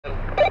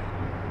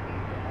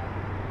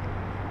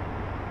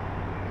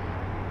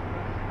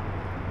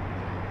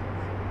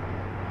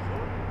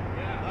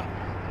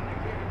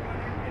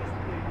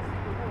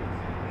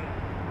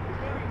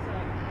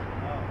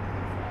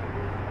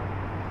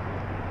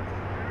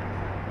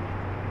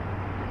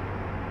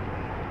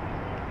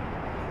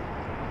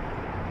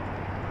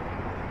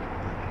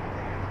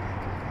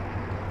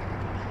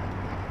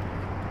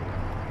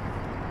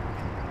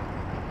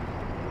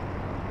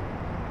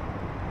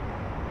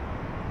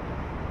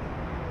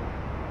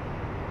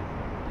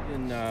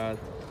in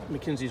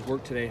McKinzie's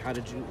work today. How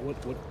did you?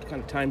 What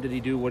kind of time did he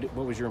do? What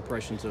was your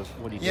impressions of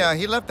what he did? Yeah,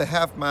 he left the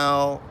half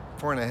mile,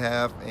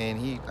 4.5,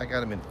 and I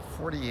got him in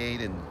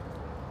 48 and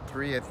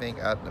 3, I think,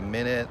 out in a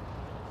minute,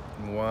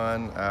 and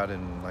 1 out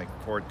in like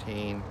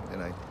 14,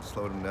 and I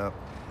slowed him up.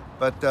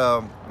 But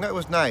no, it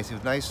was nice. It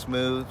was nice,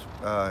 smooth,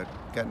 got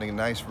in a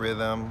nice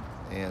rhythm,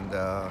 and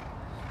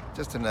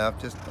just enough.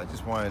 I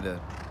just wanted to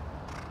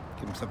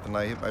give him something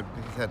like he's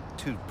had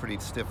 2 pretty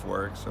stiff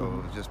work, so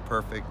it was just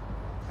perfect.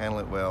 Handle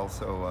it well,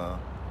 so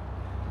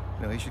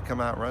you know, he should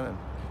come out running.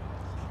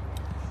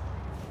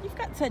 You've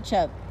got such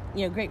a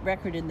great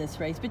record in this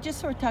race, but just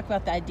sort of talk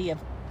about the idea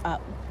of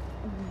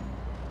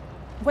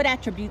what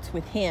attributes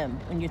with him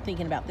when you're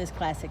thinking about this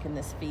classic in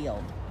this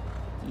field.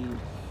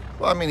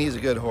 Well, I mean, he's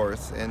a good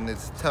horse, and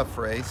it's a tough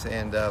race,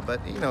 and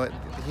but you know,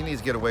 he needs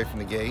to get away from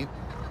the gate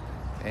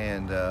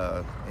and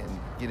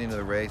get into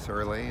the race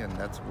early, and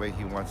that's the way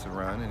he wants to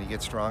run, and he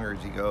gets stronger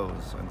as he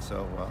goes, and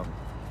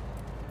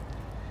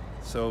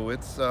so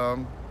it's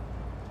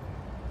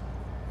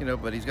you know,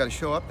 but he's got to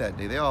show up that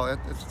day.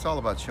 It's all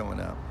about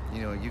showing up.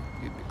 You know,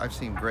 I've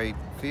seen great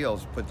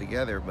fields put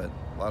together, but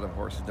a lot of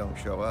horses don't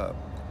show up.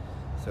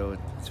 So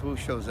it's who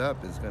shows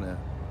up is going to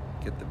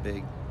get the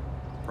big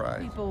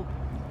prize. People,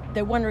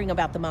 they're wondering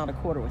about the mile and a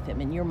quarter with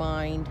him. In your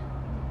mind,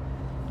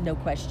 no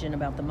question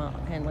about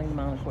handling the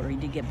mile and a quarter. He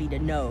did get beat a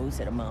nose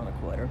at a mile and a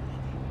quarter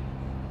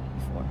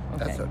before.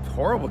 Okay. That's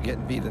horrible,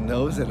 getting beat a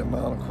nose at a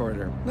mile and a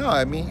quarter. No,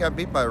 I mean, he got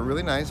beat by a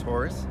really nice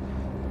horse,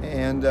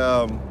 and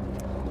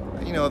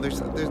you know, this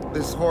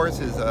horse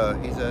is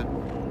he's a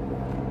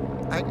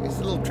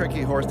little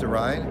tricky horse to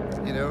ride,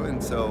 you know,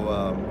 and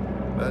so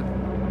but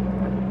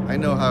I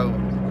know how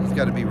he's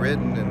got to be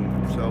ridden,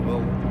 and so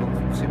we'll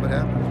see what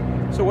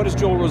happens. So what does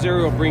Joel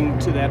Rosario bring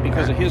to that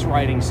because of his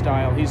riding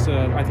style? He's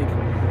I think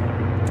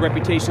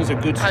reputation as a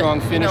good, strong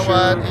finisher. You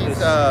know what? He's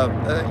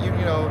you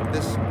know,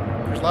 there's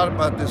a lot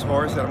about this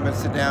horse that I'm going to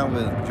sit down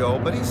with Joel,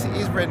 but he's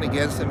ridden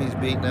against him, he's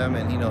beaten him,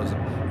 and he knows him.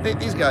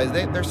 These guys,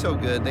 they're so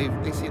good. They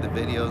see the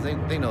videos.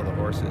 They know the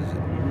horses.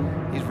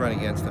 And he's run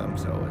against them,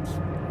 so it's.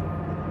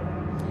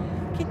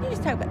 Can you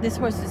just talk about this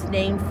horse is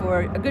named for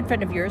a good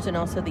friend of yours and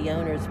also the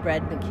owner's,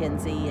 Brad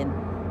McKinzie, and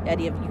the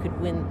idea of you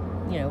could win,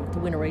 you know, to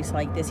win a race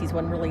like this. He's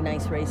won really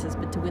nice races,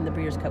 but to win the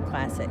Breeders' Cup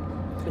Classic.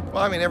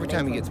 Well, I mean, every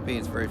time he gets beat,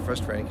 it's very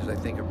frustrating because I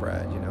think of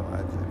Brad. You know,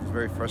 it's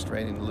very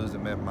frustrating to lose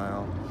him at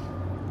mile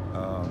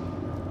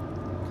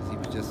because he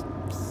was just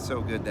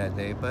so good that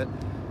day, but.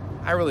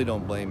 I really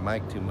don't blame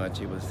Mike too much.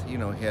 He was, you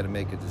know, he had to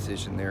make a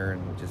decision there,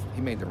 and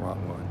he made the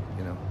wrong one,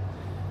 you know.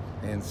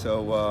 And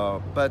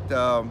so,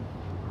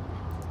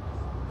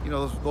 you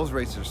know, those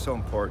races are so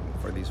important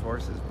for these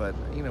horses. But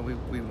you know,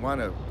 we want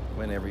to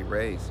win every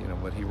race. You know,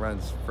 but he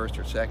runs first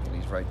or second,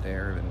 he's right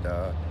there, and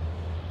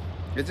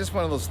it's just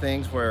one of those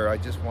things where I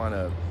just want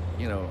to,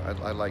 you know,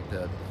 I'd like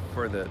to,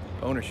 for the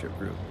ownership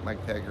group,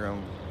 Mike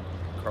Pegram,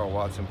 Carl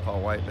Watson,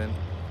 Paul Whiteman,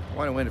 I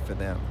want to win it for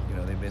them. You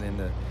know, they've been in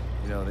the.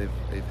 You know,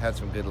 they've had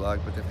some good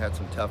luck, but they've had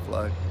some tough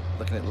luck.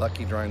 Looking at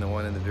Lucky drawing the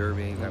 1 in the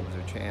Derby, that was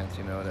their chance,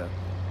 you know, to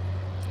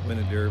win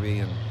a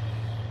Derby.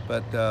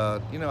 But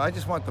you know, I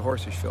just want the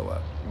horse to show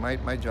up.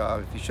 My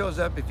job, if he shows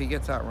up, if he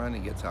gets outrun, he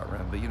gets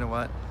outrun. But you know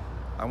what?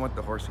 I want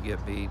the horse to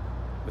get beat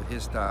with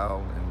his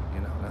style, and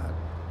you know, not.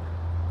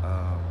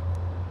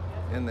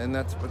 And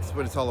that's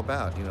what it's all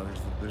about. You know,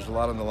 there's a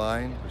lot on the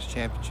line. There's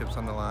championships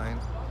on the line.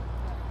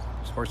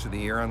 There's Horse of the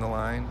Year on the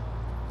line.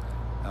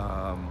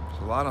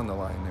 There's a lot on the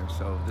line there,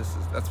 so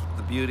that's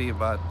the beauty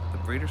about the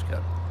Breeders'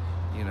 Cup.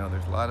 You know,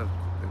 there's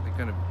they're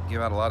going to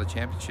give out a lot of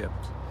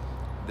championships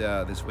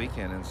this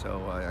weekend, and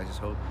so I just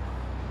hope,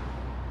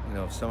 you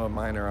know, some of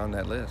mine are on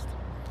that list.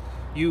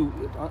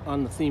 You,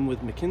 on the theme with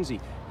McKinzie,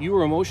 you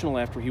were emotional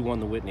after he won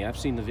the Whitney. I've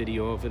seen the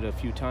video of it a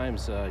few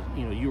times.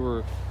 You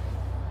know,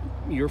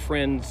 your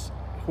friend's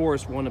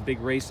horse won a big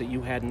race that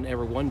you hadn't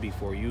ever won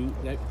before.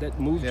 That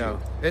moved you.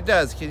 It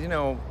does, because you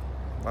know.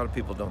 A lot of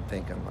people don't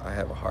think I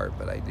have a heart,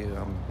 but I do.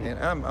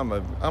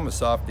 I'm a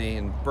softie,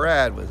 and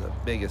Brad was the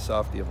biggest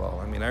softie of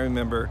all. I mean, I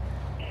remember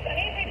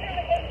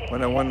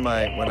when I won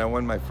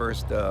my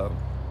first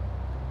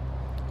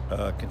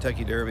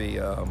Kentucky Derby.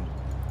 I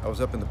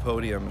was up in the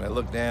podium, and I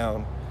looked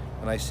down,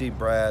 and I see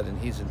Brad, and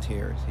he's in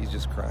tears. He's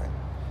just crying,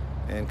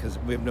 and because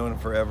we've known him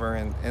forever,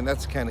 and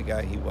that's the kind of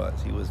guy he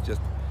was. He was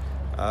just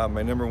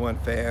my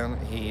 #1 fan.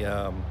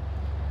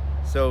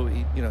 So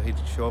you know, he'd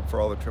show up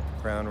for all the Triple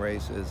Crown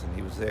races, and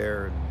he was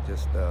there, and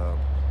just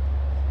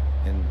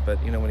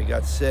but you know, when he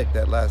got sick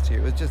that last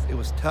year, it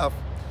was tough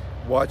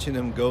watching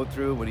him go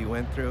through what he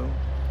went through,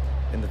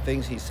 and the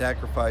things he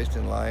sacrificed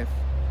in life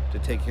to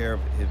take care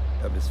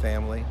of his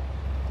family,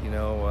 you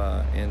know,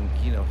 and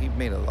you know, he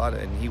made a lot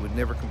of, and he would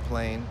never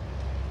complain.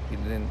 He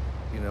didn't,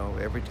 you know,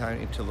 every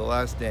time until the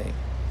last day.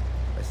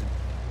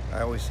 I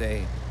always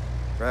say,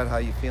 Brad, how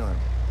you feeling?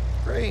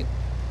 Great.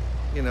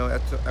 You know,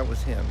 that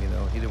was him. You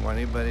know, he didn't want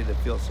anybody to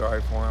feel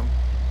sorry for him.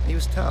 He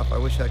was tough. I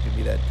wish I could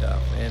be that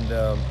tough.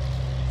 And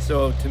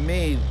so to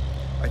me,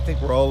 I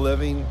think we're all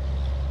living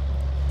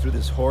through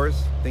this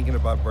horse, thinking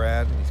about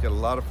Brad. He's got a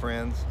lot of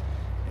friends,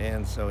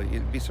 And so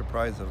you'd be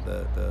surprised of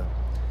the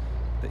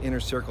inner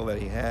circle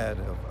that he had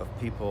of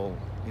people.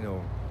 You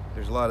know,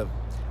 there's a lot of,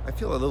 I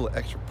feel a little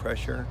extra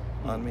pressure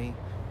on me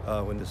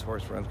when this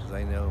horse runs, because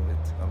I know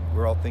it's,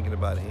 we're all thinking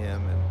about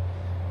him,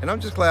 and I'm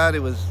just glad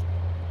it was,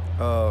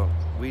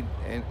 we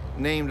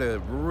named a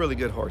really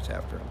good horse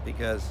after him,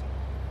 because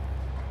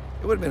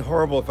it would have been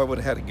horrible if I would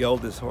have had to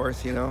geld this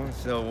horse, you know.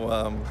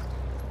 So,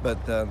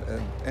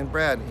 and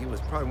Brad, he was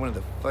probably one of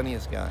the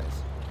funniest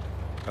guys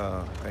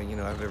you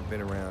know, I've ever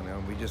been around. You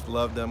know, we just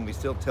loved him. We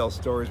still tell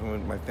stories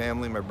when my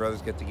family, my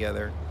brothers get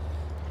together.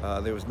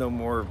 There was no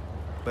more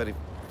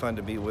fun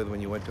to be with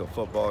when you went to a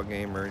football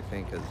game or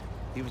anything, because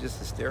he was just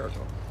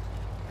hysterical.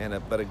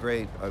 And but a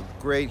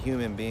great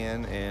human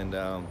being,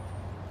 and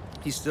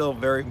he's still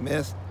very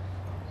missed.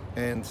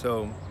 And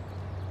so,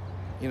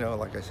 you know,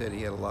 like I said,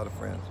 he had a lot of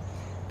friends.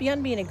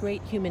 Beyond being a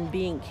great human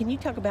being, can you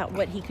talk about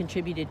what he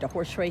contributed to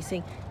horse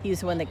racing? He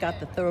was the one that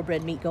got the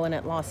thoroughbred meet going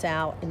at Los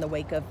Al in the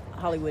wake of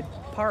Hollywood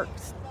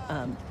Park's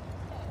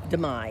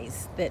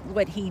demise. That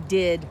what he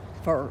did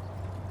for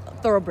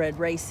thoroughbred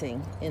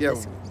racing in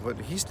this.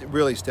 But he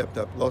really stepped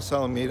up. Los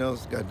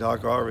Alamitos got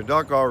Doc Allred.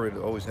 Doc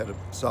Allred always had a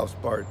soft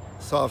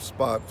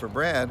spot for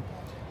Brad,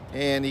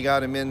 and he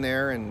got him in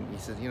there, and he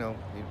said, you know,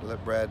 he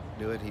let Brad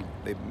do it.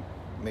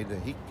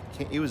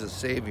 He was a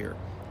savior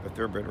of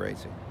thoroughbred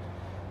racing.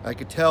 I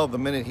could tell the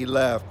minute he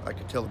left, I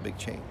could tell a big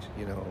change.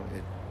 You know,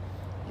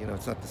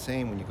 it's not the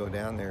same when you go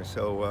down there.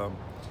 So,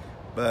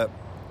 but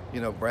you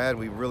know, Brad,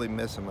 we really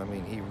miss him. I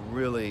mean, he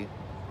really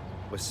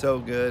was so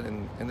good.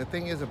 And the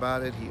thing is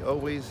about it, he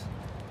always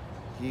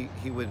he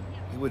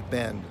would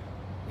bend.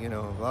 You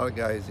know, a lot of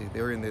guys,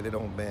 they're in there, they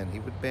don't bend. He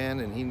would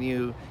bend, and he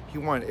knew he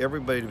wanted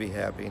everybody to be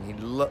happy, and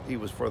he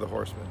was for the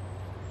horsemen,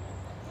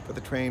 for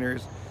the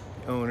trainers,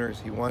 the owners.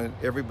 He wanted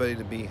everybody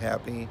to be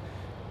happy,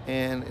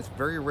 and it's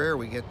very rare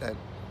we get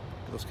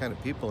those kind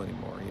of people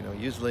anymore. You know,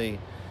 usually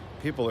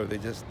people they're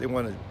just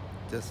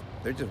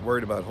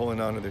worried about holding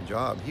on to their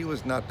job. He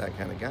was not that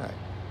kind of guy.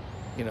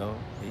 You know,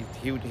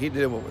 he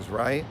did what was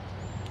right,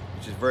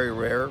 which is very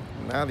rare.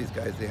 Now these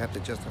guys, they have to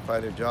justify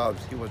their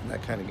jobs. He wasn't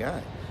that kind of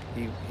guy.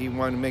 He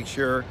wanted to make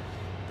sure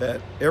that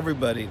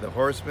everybody, the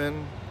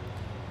horsemen,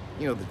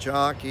 you know, the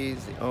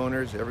jockeys, the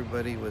owners,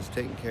 everybody was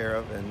taken care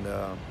of, and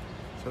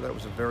so that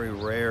was a very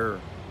rare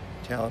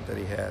talent that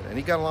he had, and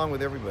he got along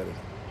with everybody.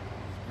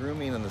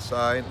 Grooming on the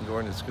side and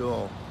going to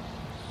school,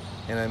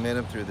 and I met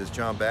him through this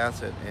John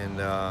Bassett, and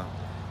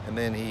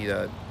then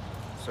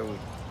so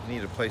we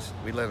needed a place.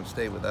 We let him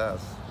stay with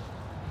us,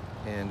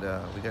 and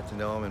we got to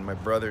know him. And my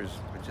brothers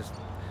were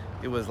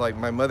it was like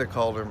my mother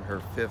called him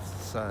her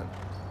fifth son.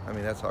 I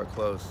mean, that's how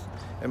close.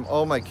 And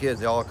all my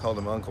kids, they all called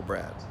him Uncle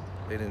Brad.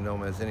 They didn't know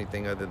him as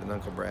anything other than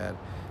Uncle Brad,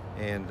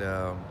 and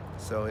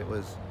so it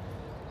was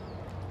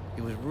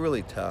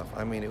really tough.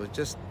 I mean, it was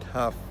just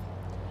tough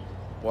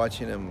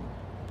watching him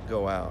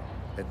go out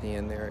at the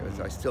end there.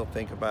 I still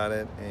think about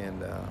it,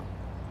 and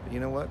you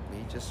know what?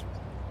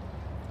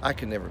 I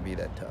could never be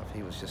that tough.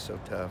 He was just so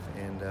tough,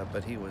 and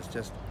but he was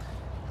just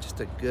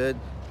a good,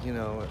 you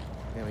know.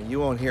 I mean, you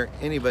won't hear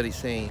anybody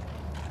saying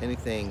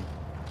anything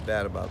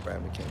bad about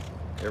Brad McKinzie.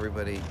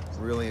 Everybody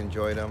really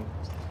enjoyed him.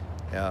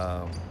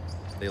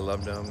 They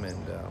loved him,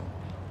 and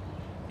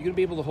you gonna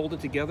be able to hold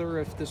it together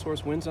if this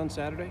horse wins on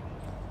Saturday?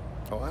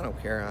 Oh, I don't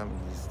care.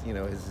 You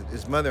know,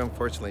 his mother,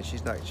 unfortunately,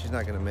 she's not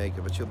going to make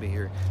it, but she'll be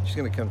here. She's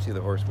going to come see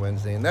the horse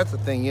Wednesday. And that's the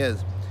thing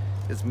is,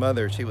 his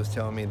mother, she was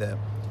telling me that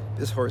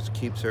this horse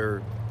gives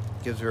her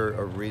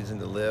a reason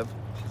to live.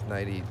 She's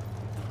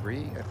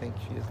 93, I think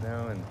she is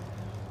now,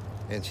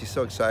 and she's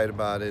so excited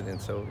about it. And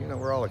so, you know,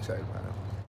 we're all excited about it.